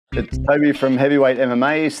It's Toby from Heavyweight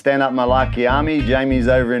MMA, Stand Up Mullarkey Army. Jamie's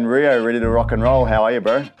over in Rio, ready to rock and roll. How are you,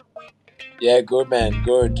 bro? Yeah, good man,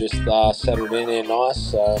 good. Just settled in here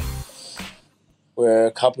nice. So we're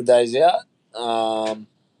a couple of days out.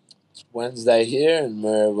 It's Wednesday here, and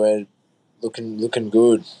we're looking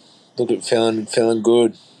good. Feeling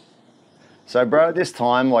good. So, bro, at this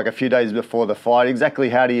time, like a few days before the fight, exactly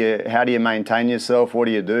how do you maintain yourself? What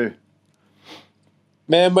do you do?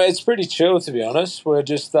 Man, but it's pretty chill to be honest. We're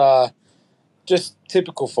just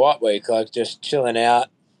typical fight week, like just chilling out,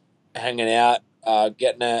 hanging out,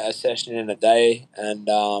 getting a session in a day, and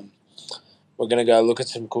we're gonna go look at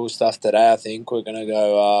some cool stuff today. I think we're gonna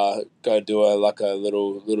go do a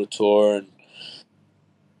little tour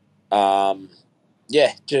and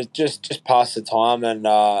yeah, just pass the time and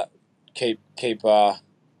keep away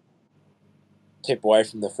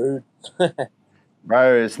from the food.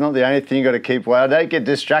 Bro, it's not the only thing you got to keep away. Don't get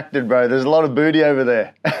distracted, bro. There's a lot of booty over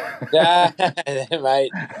there. Yeah,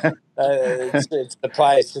 mate. It's the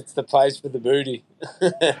place. It's the place for the booty.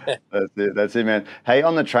 That's it, man. Hey,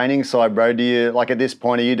 on the training side, bro, do you, like at this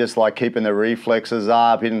point, are you just like keeping the reflexes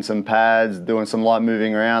up, hitting some pads, doing some light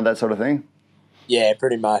moving around, that sort of thing? Yeah,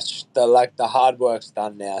 pretty much. The hard work's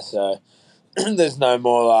done now, so there's no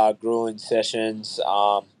more grueling sessions,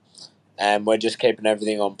 and we're just keeping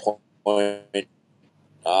everything on point.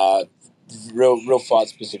 Real fight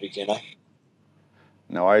specific, you know.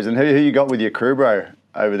 No worries. And who you got with your crew, bro,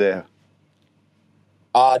 over there?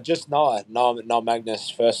 Just Noah Magnus,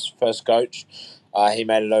 first coach. He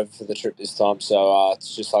made it over for the trip this time, so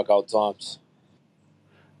it's just like old times.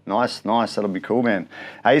 Nice. That'll be cool, man.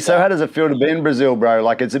 Hey, so how does it feel to be in Brazil, bro?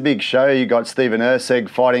 Like, it's a big show. You got Steven Erceg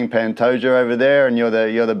fighting Pantoja over there, and you're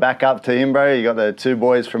the backup to him, bro. You got the two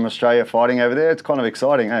boys from Australia fighting over there. It's kind of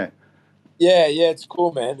exciting, hey? Yeah, it's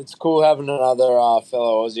cool, man. It's cool having another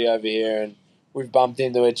fellow Aussie over here, and we've bumped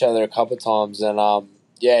into each other a couple of times, and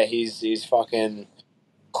yeah, he's fucking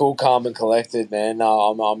cool, calm, and collected, man.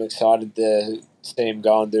 I'm excited to see him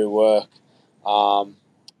go and do work.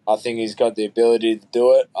 I think he's got the ability to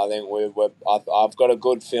do it. I think I've got a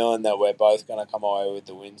good feeling that we're both going to come away with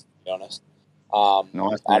the wins, to be honest.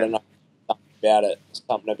 Nice, I man. don't know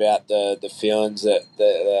something about the feelings that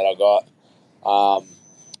I got.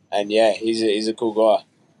 And yeah, he's a cool guy.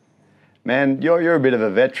 Man, you're a bit of a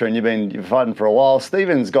veteran. You're fighting for a while.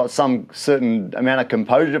 Steven's got some certain amount of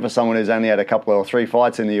composure for someone who's only had a couple or three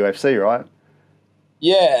fights in the UFC, right?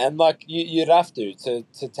 Yeah, and like you'd have to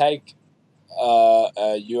take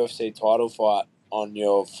a UFC title fight on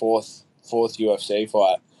your fourth UFC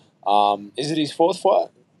fight. Is it his fourth fight?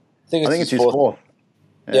 I think I it's think it's his his fourth. fourth.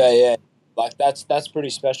 Yeah. Like that's pretty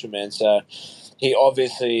special, man. So he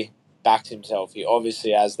obviously backed himself. He obviously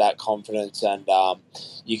has that confidence, and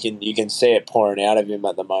you can see it pouring out of him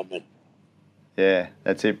at the moment. Yeah,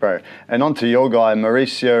 that's it, bro. And on to your guy,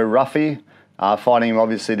 Mauricio Ruffy, fighting him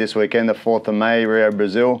obviously this weekend, the 4th of May, Rio,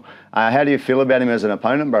 Brazil. How do you feel about him as an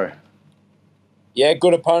opponent, bro? Yeah,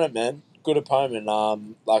 good opponent, man. Good opponent.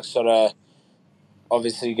 Like sort of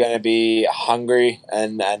obviously going to be hungry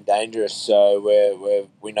and dangerous. So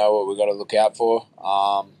we know what we've got to look out for.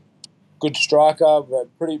 Good striker,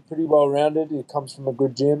 but pretty well rounded. He comes from a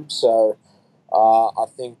good gym, so I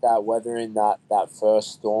think that weathering that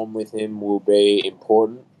first storm with him will be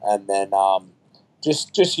important. And then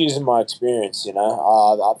just using my experience, you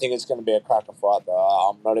know, I think it's going to be a cracker fight. Though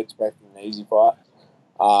I'm not expecting an easy fight,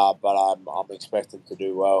 but I'm expecting to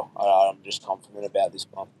do well. I'm just confident about this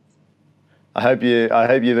one. I hope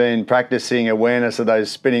you've been practicing awareness of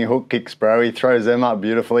those spinning hook kicks, bro. He throws them up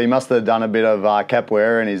beautifully. He must have done a bit of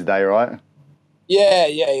capoeira in his day, right? Yeah.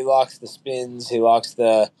 He likes the spins. He likes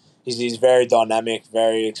He's very dynamic,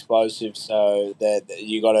 very explosive. So that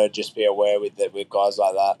you got to just be aware with guys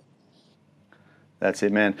like that. That's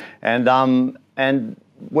it, man. And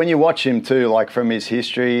when you watch him too, like from his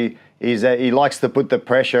history, he likes to put the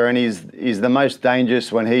pressure, and he's the most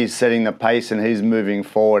dangerous when he's setting the pace and he's moving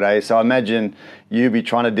forward. So I imagine you be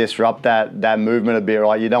trying to disrupt that movement a bit,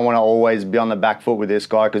 right? You don't want to always be on the back foot with this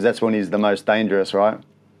guy because that's when he's the most dangerous, right?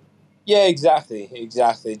 Yeah, exactly.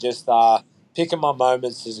 Just picking my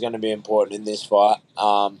moments is going to be important in this fight.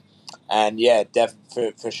 And yeah,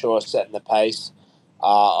 for sure, setting the pace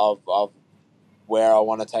of where I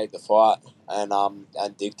want to take the fight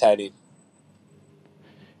and dictating.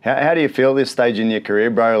 How do you feel this stage in your career,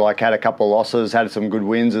 bro? Like, had a couple of losses, had some good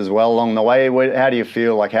wins as well along the way. How do you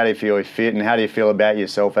feel? Like, how do you feel fit, and how do you feel about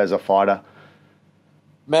yourself as a fighter?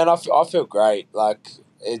 Man, I feel great. Like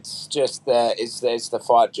it's just it's the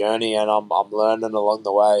fight journey, and I'm learning along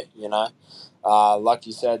the way. You know, like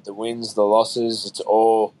you said, the wins, the losses, it's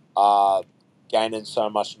all gaining so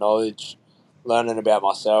much knowledge. learning about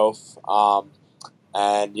myself.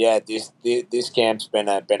 And yeah, this camp's been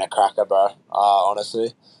a cracker, bro.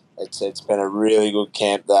 Honestly, it's been a really good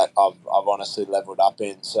camp that I've honestly leveled up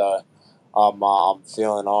in. So I'm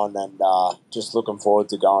feeling on and just looking forward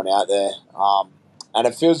to going out there. And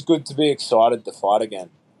it feels good to be excited to fight again.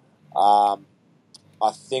 Um,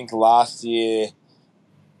 I think last year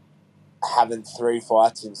having 3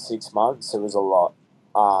 fights in 6 months, it was a lot.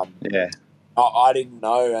 Yeah. I didn't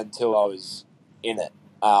know until I was in it.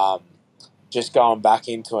 Just going back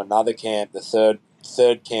into another camp, the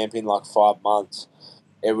third camp in like 5 months,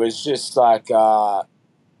 it was just like you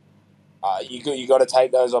got to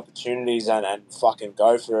take those opportunities and fucking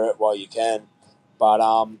go for it while you can. But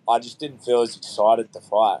I just didn't feel as excited to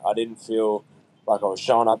fight. I didn't feel like I was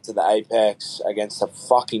showing up to the Apex against a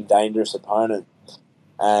fucking dangerous opponent.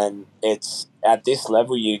 And it's at this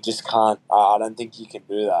level you just can't. I don't think you can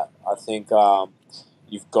do that. I think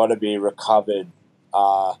you've got to be recovered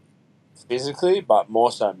physically, but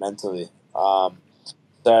more so mentally.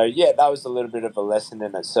 So yeah, that was a little bit of a lesson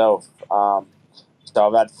in itself. So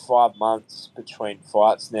I've had 5 months between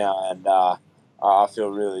fights now, and I feel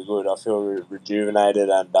really good. I feel rejuvenated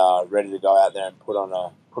and ready to go out there and put on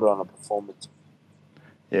a performance.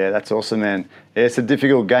 Yeah, that's awesome, man. Yeah, it's a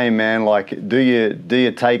difficult game, man. Like, do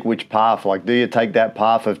you take which path? Like, do you take that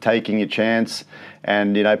path of taking your chance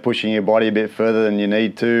and, you know, pushing your body a bit further than you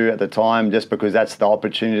need to at the time just because that's the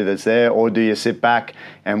opportunity that's there? Or do you sit back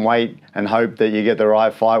and wait and hope that you get the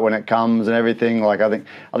right fight when it comes and everything? Like, I think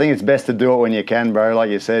it's best to do it when you can, bro,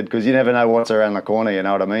 like you said, because you never know what's around the corner, you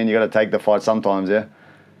know what I mean? You got to take the fight sometimes, yeah?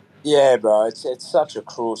 Yeah, bro. It's such a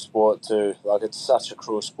cruel sport too. Like, it's such a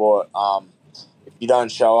cruel sport. If you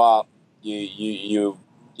don't show up,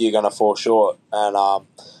 you're gonna fall short, and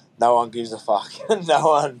no one gives a fuck.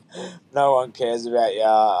 No one cares about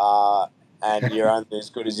you, and you're only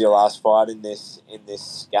as good as your last fight in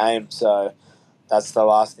this game. So that's the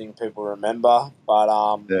last thing people remember. But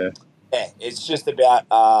Yeah. yeah, it's just about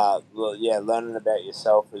learning about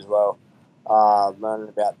yourself as well. Learning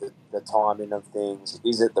about the timing of things.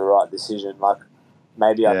 Is it the right decision? Like,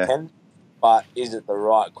 maybe I Yeah. can, but is it the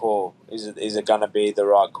right call? Is it going to be the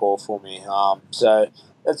right call for me? So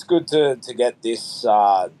it's good to get these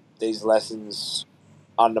lessons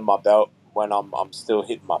under my belt when I'm still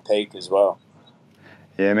hitting my peak as well.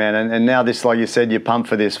 Yeah, man. And now this, like you said, you're pumped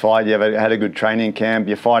for this fight. You've had a good training camp.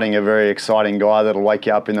 You're fighting a very exciting guy that'll wake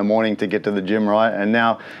you up in the morning to get to the gym, right?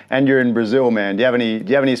 And you're in Brazil, man. Do you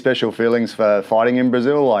have any special feelings for fighting in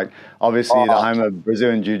Brazil? Like, obviously the Oh, home of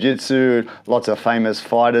Brazilian Jiu-Jitsu, lots of famous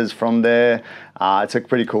fighters from there. It's a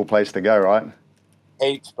pretty cool place to go, right?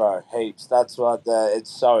 heaps, bro, heaps. That's what it's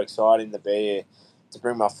so exciting to be here, to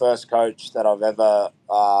bring my first coach that I've ever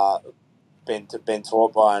been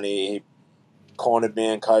taught by, and he cornered me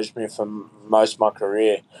and coached me for most of my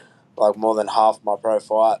career, like more than half my pro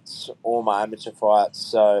fights, all my amateur fights.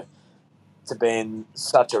 So to be in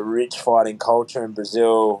such a rich fighting culture in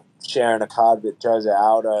Brazil, sharing a card with Jose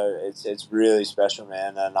Aldo, it's really special,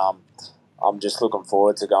 man. And I'm just looking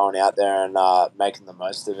forward to going out there and making the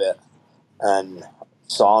most of it and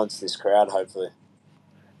silence this crowd, hopefully.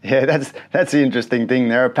 Yeah, that's the interesting thing.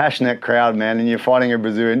 They're a passionate crowd, man, and you're fighting a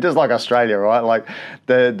Brazilian, just like Australia, right? Like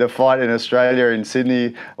the fight in Australia in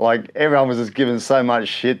Sydney, like everyone was just giving so much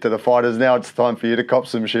shit to the fighters. Now it's time for you to cop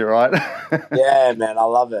some shit, right? Yeah, man, I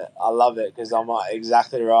love it because I'm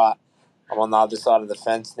exactly right. I'm on the other side of the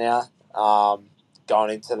fence now, going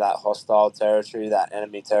into that hostile territory, that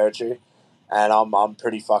enemy territory, and I'm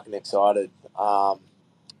pretty fucking excited.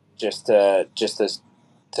 Just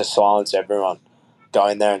to silence everyone, go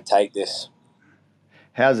in there and take this.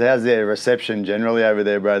 How's their reception generally over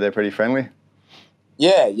there, bro? They're pretty friendly.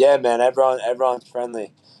 Yeah, man. Everyone's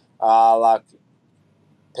friendly. Like,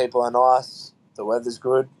 people are nice. The weather's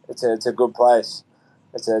good. It's a good place.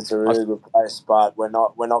 It's a I, really good place. But we're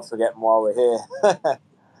not forgetting why we're here.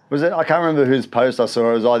 was it? I can't remember whose post I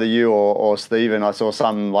saw. It was either you or Steven. I saw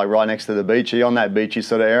something like right next to the beach. Are you on that beachy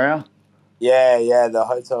sort of area? Yeah. The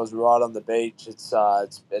hotel's right on the beach.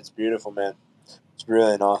 It's beautiful, man. It's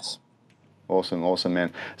really nice. Awesome,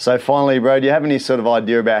 man. So finally, bro, do you have any sort of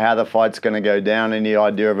idea about how the fight's going to go down? Any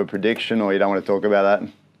idea of a prediction, or you don't want to talk about that?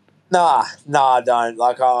 Nah, I don't.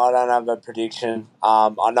 Like, I don't have a prediction.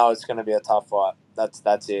 I know it's going to be a tough fight.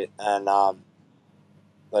 That's it. And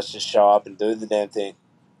let's just show up and do the damn thing.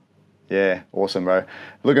 Yeah, awesome, bro.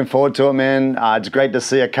 Looking forward to it, man. It's great to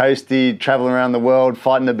see a coastie traveling around the world,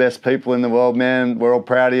 fighting the best people in the world, man. We're all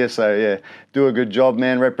proud of you. So, yeah, do a good job,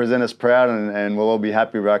 man. Represent us proud, and we'll all be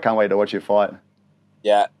happy, bro. I can't wait to watch you fight.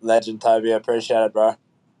 Yeah, legend, Toby. I appreciate it, bro.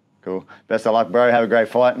 Cool. Best of luck, bro. Have a great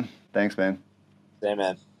fight. Thanks, man. See you,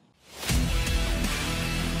 man.